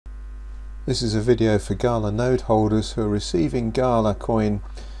This is a video for Gala Node holders who are receiving Gala coin,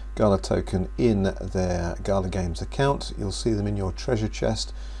 Gala token in their Gala Games account. You'll see them in your treasure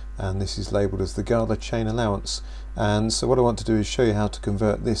chest, and this is labelled as the Gala Chain Allowance. And so what I want to do is show you how to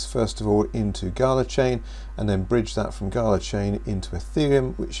convert this first of all into Gala Chain, and then bridge that from Gala Chain into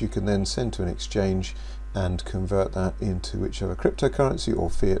Ethereum, which you can then send to an exchange and convert that into whichever cryptocurrency or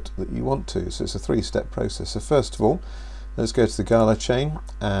fiat that you want to. So it's a three-step process. So first of all, let's go to the Gala chain,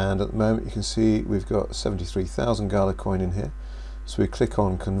 and at the moment you can see we've got 73,000 Gala coin in here. So we click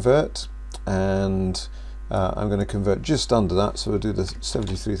on convert, and I'm going to convert just under that, so we'll do the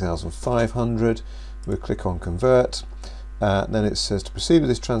 73,500. We'll click on convert. Then it says to proceed with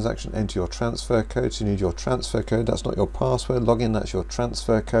this transaction, enter your transfer code. So you need your transfer code. That's not your password login, that's your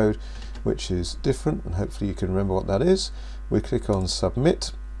transfer code, which is different, and hopefully you can remember what that is. We click on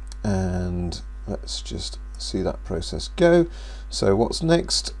submit, and let's just see that process go. So what's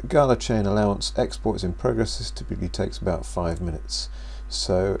next? Gala Chain Allowance export is in progress. This typically takes about 5 minutes.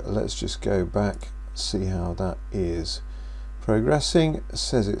 So let's just go back, see how that is progressing. It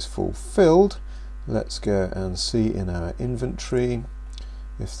says it's fulfilled. Let's go and see in our inventory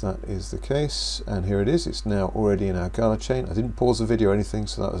if that is the case, and here it is. It's now already in our Gala chain. I didn't pause the video or anything,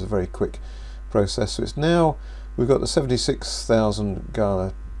 so that was a very quick process. So it's now, we've got the 76,000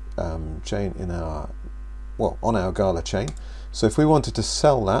 Gala chain in our, well, on our Gala chain. So if we wanted to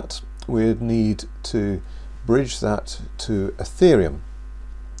sell that, we'd need to bridge that to Ethereum.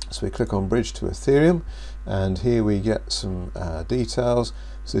 So we click on bridge to Ethereum, and here we get some details.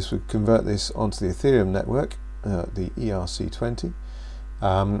 So this would convert this onto the Ethereum network, the ERC20.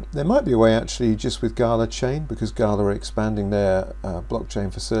 There might be a way actually just with Gala Chain, because Gala are expanding their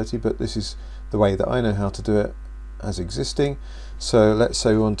blockchain facility, but this is the way that I know how to do it as existing. So let's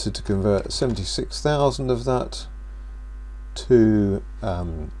say we wanted to convert 76,000 of that to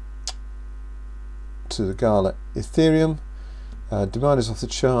the Gala Ethereum. Demand is off the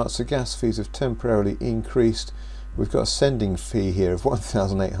charts. The gas fees have temporarily increased. We've got a sending fee here of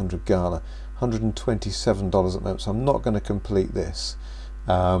 1,800 Gala, $127 at the moment, so I'm not going to complete this.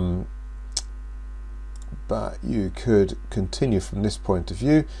 But you could continue from this point of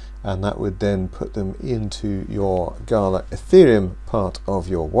view, and that would then put them into your Gala Ethereum part of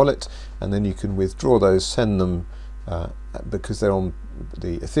your wallet, and then you can withdraw those, send them, because they're on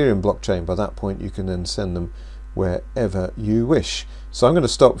the Ethereum blockchain. By that point you can then send them wherever you wish. So I'm going to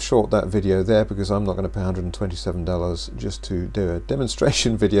stop short that video there, because I'm not going to pay $127 just to do a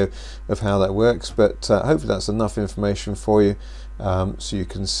demonstration video of how that works, but hopefully that's enough information for you. So you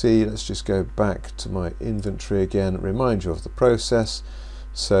can see, let's just go back to my inventory again, remind you of the process.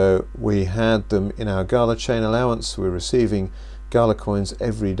 So we had them in our Gala Chain Allowance. We're receiving Gala coins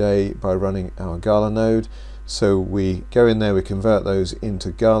every day by running our Gala Node. So we go in there, we convert those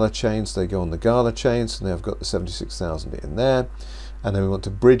into Gala chains. They go on the Gala chains, and they've got the 76,000 in there. And then we want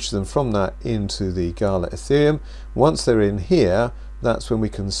to bridge them from that into the Gala Ethereum. Once they're in here, that's when we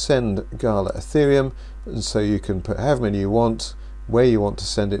can send Gala Ethereum. And so you can put however many you want, where you want to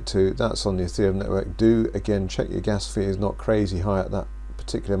send it to. That's on the Ethereum network. Do again check your gas fee is not crazy high at that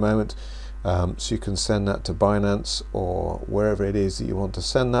particular moment. So you can send that to Binance or wherever it is that you want to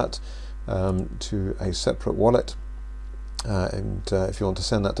send that. To a separate wallet, and if you want to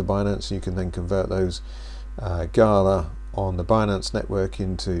send that to Binance, you can then convert those Gala on the Binance network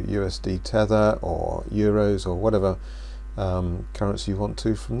into USD Tether or Euros or whatever currency you want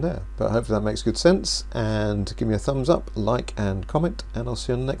to from there. But hopefully that makes good sense, and give me a thumbs up, like and comment, and I'll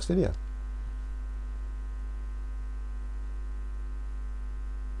see you on the next video.